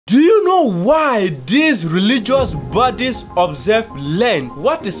Do you know why these religious bodies observe Lent?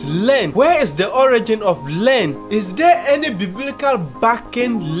 What is Lent? Where is the origin of Lent? Is there any biblical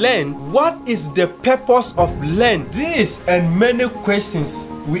backing Lent? What is the purpose of Lent? These and many questions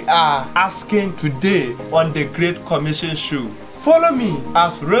we are asking today on the Great Commission Show. Follow me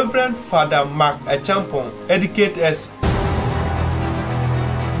as Reverend Father Mark Echampong educate us.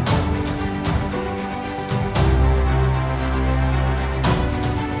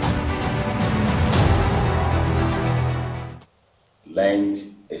 Lent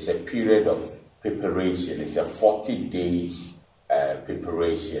is a period of preparation. It's a 40 days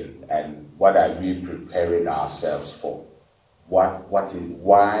preparation. And what are we preparing ourselves for? Why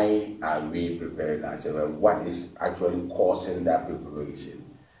are we preparing ourselves? What is actually causing that preparation?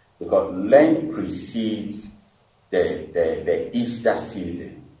 Because Lent precedes the Easter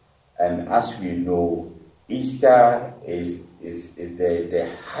season. And as we know, Easter is the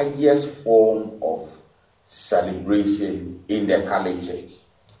highest form of celebration in the Catholic Church.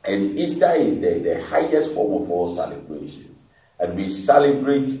 And Easter is the highest form of all celebrations. And we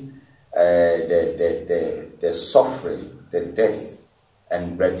celebrate the suffering, the death,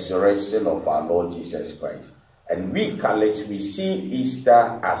 and resurrection of our Lord Jesus Christ. And we Catholics, we see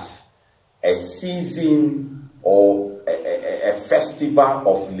Easter as a season or a festival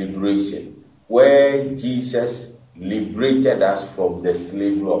of liberation, where Jesus liberated us from the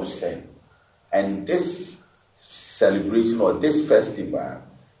slavery of sin. And this celebration or this festival,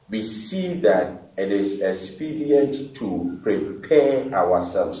 we see that it is expedient to prepare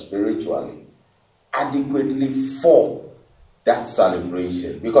ourselves spiritually adequately for that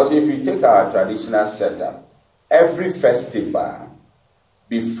celebration. Because if you take our traditional setup, every festival,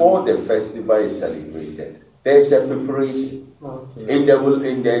 before the festival is celebrated, there is a preparation. Okay. In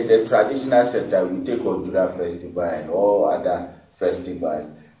the traditional setup, we take Odura festival and all other festivals.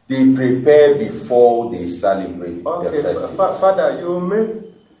 They prepare before they celebrate the festival. Father, you make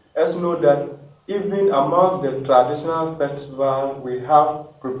us know that even amongst the traditional festival, we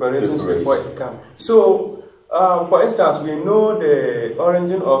have preparations before it comes. So, for instance, we know the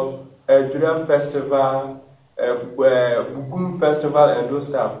origin of Odura festival, Bugum festival, and those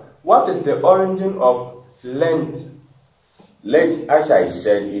stuff. What is the origin of Lent? Lent, as I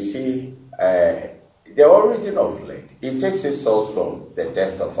said, you see, the origin of Lent, it takes its source from the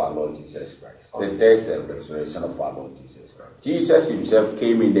death of our Lord Jesus Christ, the death and resurrection of our Lord Jesus Christ. Jesus himself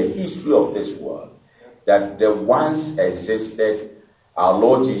came in the history of this world, that there once existed our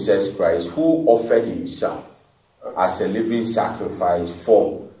Lord Jesus Christ, who offered himself as a living sacrifice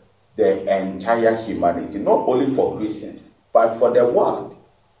for the entire humanity, not only for Christians, but for the world.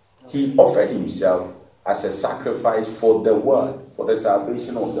 He offered himself as a sacrifice for the world, for the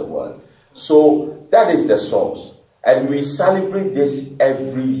salvation of the world. So that is the source. And we celebrate this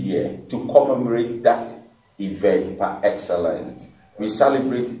every year to commemorate that event par excellence. We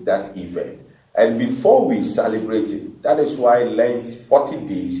celebrate that event. And before we celebrate it, that is why Lent, 40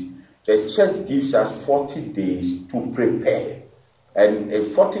 days, the church gives us 40 days to prepare. And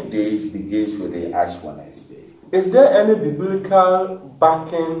 40 days begins with the Ash Wednesday. Is there any biblical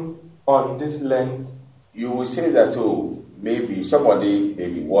backing on this Lent? You will say that, oh, maybe somebody may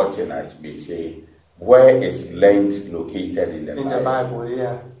be watching us may say, where is Lent located in the Bible? In the Bible,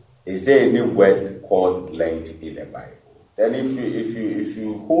 yeah. Is there any word called Lent in the Bible? Then if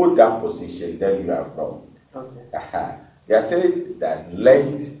you hold that position, then you are wrong. Okay. They are saying that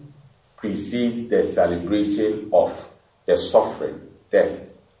Lent precedes the celebration of the suffering,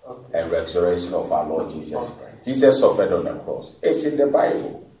 death, and resurrection of our Lord Jesus Christ. Jesus suffered on the cross. It's in the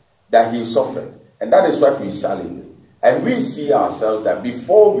Bible that he suffered. And that is what we celebrate. And we see ourselves that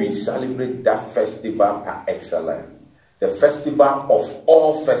before we celebrate that festival par excellence, the festival of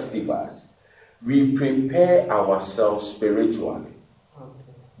all festivals, we prepare ourselves spiritually.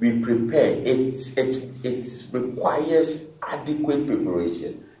 We prepare. It requires adequate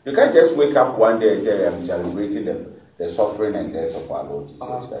preparation. You can't just wake up one day and say, I'm celebrating the suffering and death of our Lord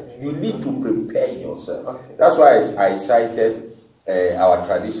Jesus Christ. You need to prepare yourself. That's why I cited our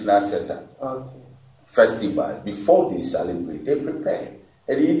traditional setup. Festivals, before they celebrate, they prepare.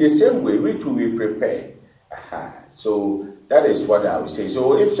 And in the same way, we too will prepare. So that is what I would say.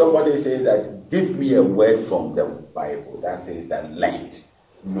 So if somebody says that, give me a word from the Bible that says that Lent.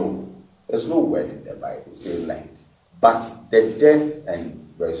 No, there's no word in the Bible saying Lent. But the death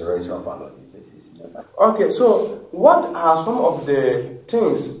and resurrection of our Lord Jesus is in the Bible. Okay, so what are some of the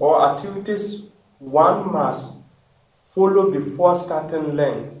things or activities one must follow before starting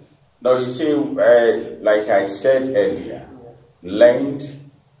Lent? Now, you see, like I said earlier, Lent,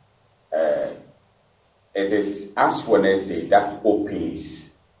 it is Ash Wednesday that opens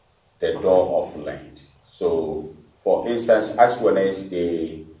the door of Lent. So, for instance, Ash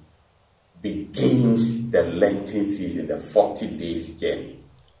Wednesday begins the Lenten season, the 40 days journey.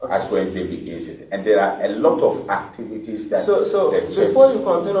 Okay. Ash Wednesday begins it. And there are a lot of activities that So the church... before you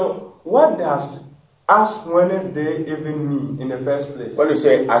continue, what does Ash Wednesday even mean in the first place? When you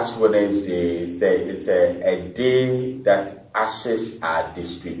say Ash Wednesday, it's a day that ashes are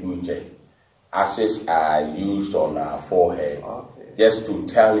distributed. Ashes are used on our foreheads, just to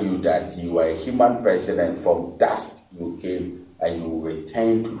tell you that you are a human person and from dust you came and you will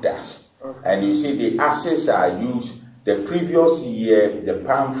return to dust. And you see, the ashes are used the previous year, the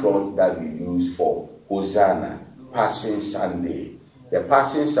palm front that we used for Hosanna, Passion Sunday. The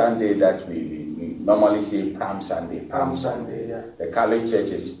Passion Sunday that we normally say Palm Sunday, Palm Sunday. Yeah. The Catholic Church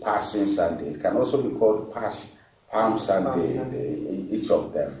is Passion Sunday. It can also be called Palm Sunday. Each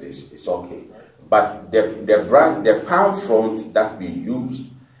of them is okay. But the palm front that we used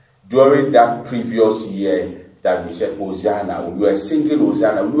during that previous year that we said Hosanna, we were singing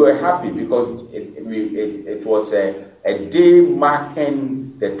Hosanna, we were happy because it was a day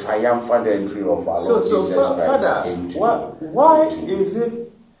marking the triumphant entry of our Lord Jesus Christ. Father, into why is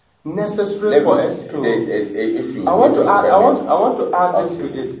it necessary for us to... I want to add this to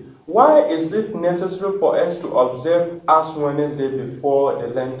it. Why is it necessary for us to observe Ash Wednesday before the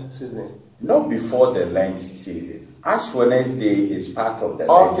Lent season? Not before the Lent season. Ash Wednesday is part of the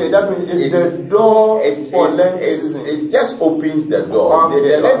Lent season. That means it's the door for Lent season. It just opens the door.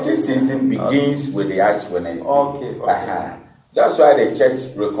 The Lent season begins with the Ash Wednesday. That's why the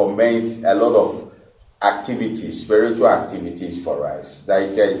church recommends a lot of activities, spiritual activities for us.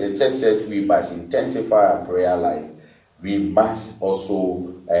 Like the church says we must intensify our prayer life. We must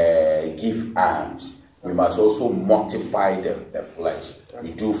also give alms. We must also mortify the flesh.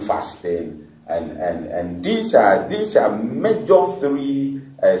 We do fasting, and these are major three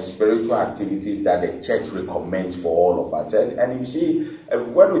spiritual activities that the church recommends for all of us. And you see,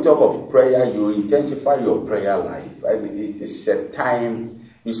 when we talk of prayer, you intensify your prayer life. I mean, it is a time.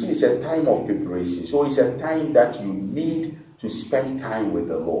 You see, it's a time of preparation. So it's a time that you need to spend time with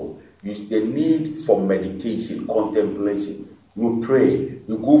the Lord. The need for meditation, contemplation. You pray.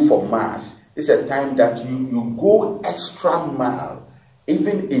 You go for mass. It's a time that you go extra mile,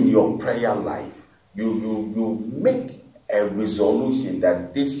 even in your prayer life. You make a resolution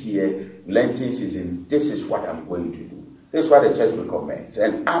that this year, Lenten season, this is what I'm going to do. This is what the church recommends.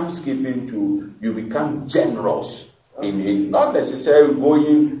 And almsgiving to you become generous in not necessarily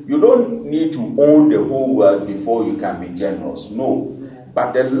going. You don't need to own the whole world before you can be generous. No,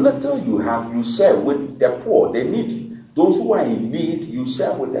 but the little you have, you share with the poor, the needy, those who are in need. You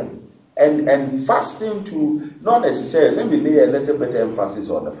share with them. And fasting to, not necessarily, let me lay a little bit of emphasis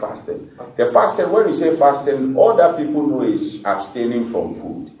on the fasting. The fasting, when you say fasting, all that people know is abstaining from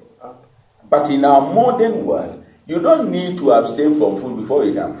food. But in our modern world, you don't need to abstain from food before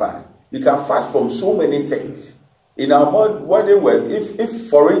you can fast. You can fast from so many things. In our modern world, if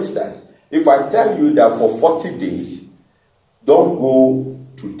for instance, if I tell you that for 40 days, don't go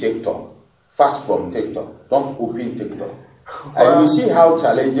to TikTok, fast from TikTok, don't open TikTok. And you see how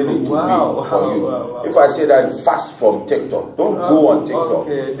challenging it will be for you. If I say that fast from TikTok, don't go on TikTok.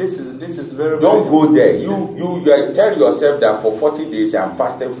 Okay, this is very. Don't go there. You tell yourself that for 40 days I'm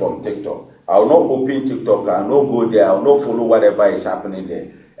fasting from TikTok. I will not open TikTok. I will not go there. I will not follow whatever is happening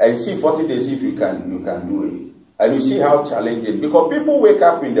there. And see 40 days if you can do it. And you see how challenging, because people wake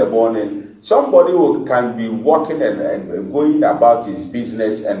up in the morning. Somebody can be walking and going about his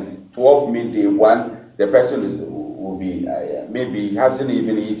business, and 12 midday, the person will be maybe hasn't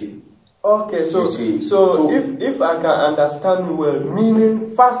even eaten. Okay, so if I can understand you well,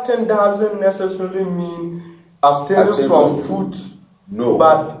 meaning fasting doesn't necessarily mean abstaining from food. No.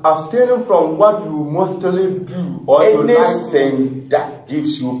 But abstaining from what you mostly do or anything that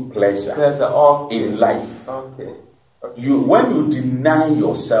gives you pleasure in life. Okay. When you deny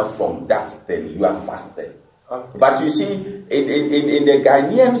yourself from that thing, you are fasting. Okay. But you see, in the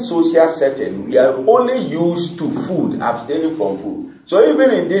Ghanaian social setting, we are only used to food, abstaining from food. So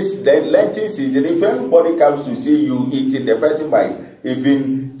even in this Lenten season, if anybody comes to see you eating, the person might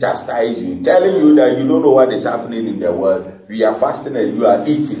even chastise you, telling you that you don't know what is happening in the world. We are fasting and you are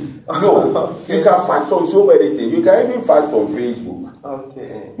eating. No, you can fast from so many things. You can even fast from Facebook.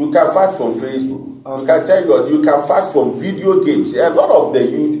 Okay. You can fast from Facebook. Okay. You can tell you can fast from video games. A lot of the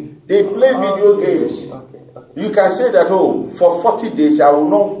youth, they play video games. Okay. You can say that, for 40 days I will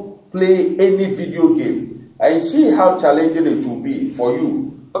not play any video game. And see how challenging it will be for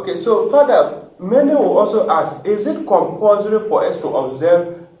you. Okay, so Father, many will also ask, is it compulsory for us to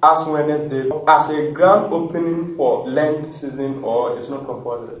observe Ash Wednesday as a grand opening for Lent season, or it's not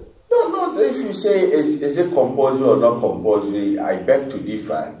compulsory? No. If you say is it compulsory or not compulsory, I beg to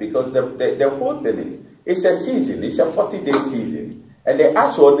differ, because the whole thing is it's a season. It's a 40-day season, and the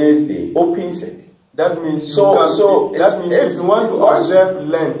Ash Wednesday opens it. That means if you want to observe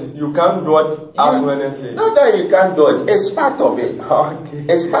Lent, you can't dodge Ash Wednesday. Not that you can't dodge. It's part of it. Okay.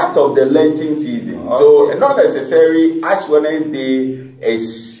 It's part of the Lenten season. Okay. So not necessarily Ash Wednesday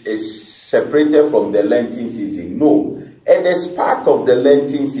is separated from the Lenten season. No. It is part of the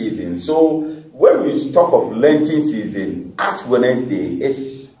Lenten season. So when we talk of Lenten season, Ash Wednesday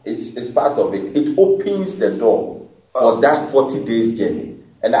is part of it. It opens the door for that 40 days journey.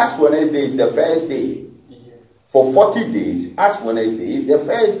 And Ash Wednesday is the first day. Yeah. For 40 days, Ash Wednesday is the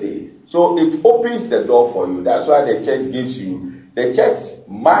first day. So it opens the door for you. That's why the church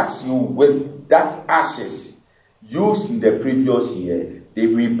marks you with that ashes used in the previous year.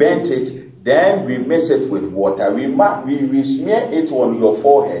 We burnt it, then we mix it with water. We smear it on your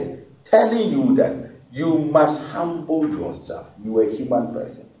forehead, telling you that you must humble yourself. You are a human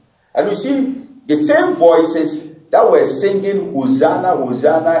person. And you see, the same voices that were singing Hosanna,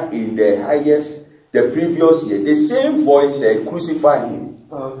 Hosanna in the highest the previous year, the same voice said, crucify him.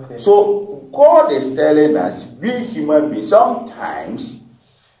 Okay. So God is telling us, we human beings, sometimes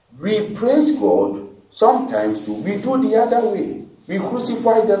we praise God, sometimes we do the other way. We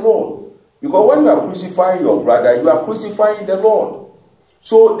crucify the Lord. Because when you are crucifying your brother, you are crucifying the Lord.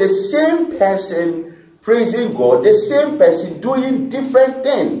 So the same person praising God, the same person doing different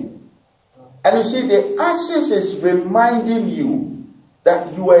things. And you see, the ashes is reminding you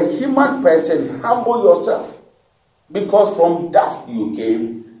that you are a human person. Humble yourself. Because from dust you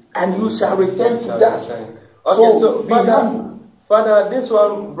came, and you shall return to dust. Okay, so Father, this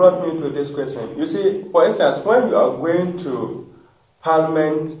one brought me to this question. You see, for instance, when you are going to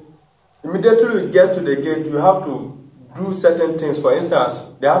Parliament, immediately you get to the gate, you have to do certain things. For instance,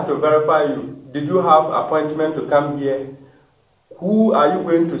 they have to verify you. Did you have appointment to come here? Who are you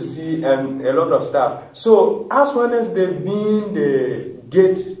going to see, and a lot of stuff. So, as long as they being the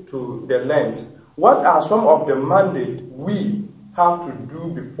gate to the Lent, what are some of the mandates we have to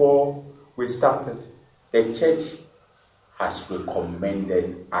do before we started? The church has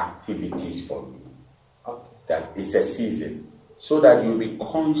recommended activities for you. Okay. That it's a season, so that you'll be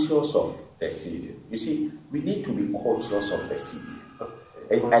conscious of the season. You see, we need to be conscious of the season.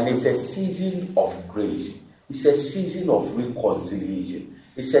 Okay. And it's a season of grace. It's a season of reconciliation.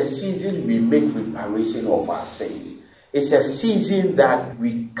 It's a season we make reparation of our sins. It's a season that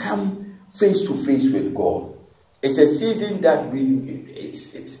we come face to face with God. It's a season that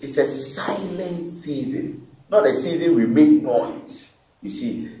it's a silent season, not a season we make noise. You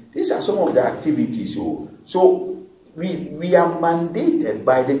see, these are some of the activities. So we are mandated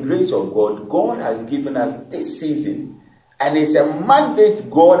by the grace of God. God has given us this season. And it's a mandate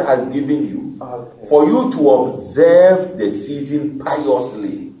God has given you for you to observe the season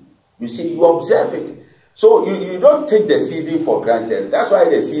piously. You see, you observe it. So you don't take the season for granted. That's why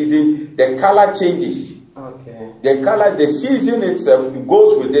the color changes. Okay. The season itself, it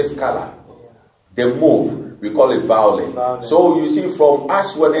goes with this color. The move, we call it violet. So you see, from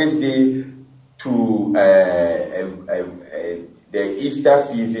Ash Wednesday to the Easter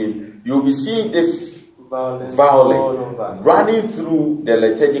season, you'll be seeing this violet running through the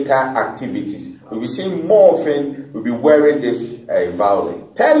liturgical activities. We'll be seeing more often, we'll be wearing this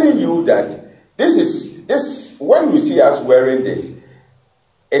violet, telling you that this when you see us wearing this,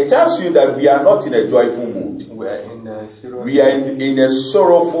 it tells you that we are not in a joyful mood. We are in a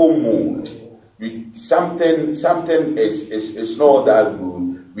sorrowful mood. Something is not that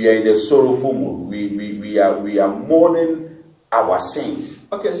good. We are in a sorrowful mood. We are mourning our sins.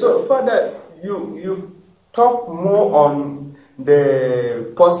 Okay, so Father, you talk more on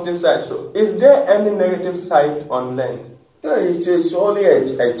the positive side. So, is there any negative side on Lent? No, it is only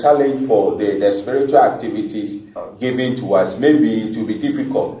a challenge for the spiritual activities given to us. Maybe it will be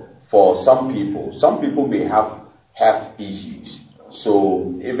difficult for some people. Some people may have health issues.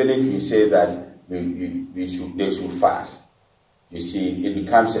 So, even if you say that they should fast, you see, it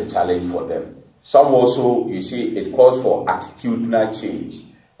becomes a challenge for them. Some also, you see, it calls for attitudinal change.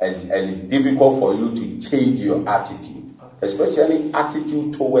 And it's difficult for you to change your attitude, especially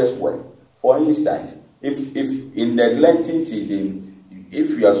attitude towards work. For instance, if in the Lenten season,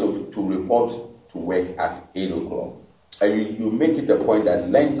 if you are supposed to report to work at 8 o'clock, and you make it a point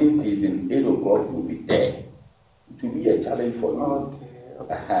that Lenten season, 8 o'clock will be there, it will be a challenge for you.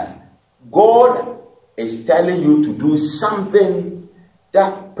 Okay. God is telling you to do something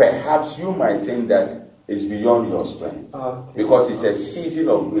that perhaps you might think that is beyond your strength. Okay. Because it's a season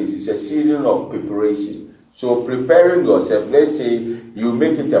of grace, it's a season of preparation. So preparing yourself, let's say you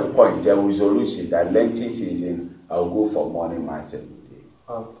make it a point, a resolution that Lenten season, I'll go for morning mass every day.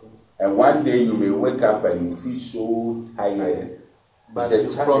 Okay. And one day you may wake up and you feel so tired. But you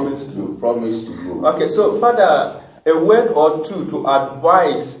promise to go. Okay, so Father, a word or two to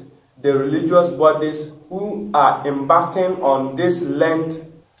advise the religious bodies who are embarking on this Lent.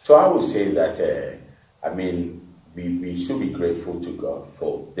 So I would say that, we should be grateful to God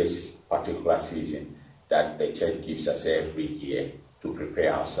for this particular season that the church gives us every year to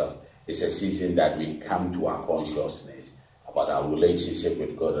prepare ourselves. It's a season that we come to our consciousness about our relationship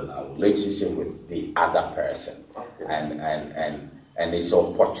with God and our relationship with the other person. Okay. And it's an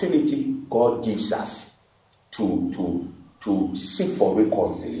opportunity God gives us to seek for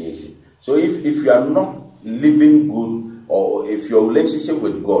reconciliation. So if you are not living good, or if your relationship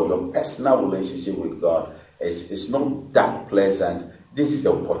with God, your personal relationship with God is not that pleasant, this is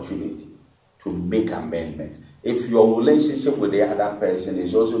the opportunity to make amendment. If your relationship with the other person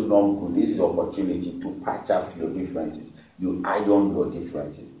is also not good, this is the opportunity to patch up your differences. You iron your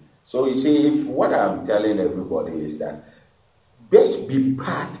differences. So you see, if what I'm telling everybody is that let's be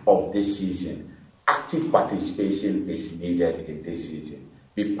part of this season. Active participation is needed in this season.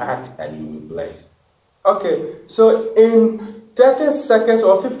 Be part and you will be blessed. Okay, so in 30 seconds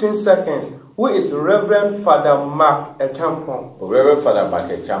or 15 seconds, who is Reverend Father Mark Echampong? Reverend Father Mark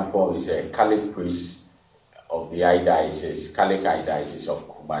Echampong is a Catholic priest of the Catholic Diocese of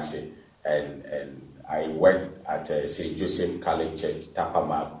Kumasi, and I work at St. Joseph Catholic Church,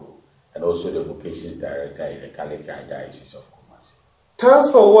 Tapamaku, and also the vocation director in the Catholic Diocese of Kumasi. Thanks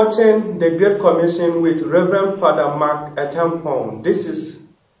for watching the Great Commission with Reverend Father Mark Echampong. This is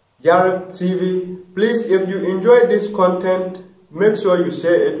Yarek TV. Please, if you enjoy this content, make sure you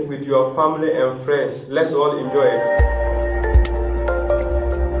share it with your family and friends. Let's all enjoy it.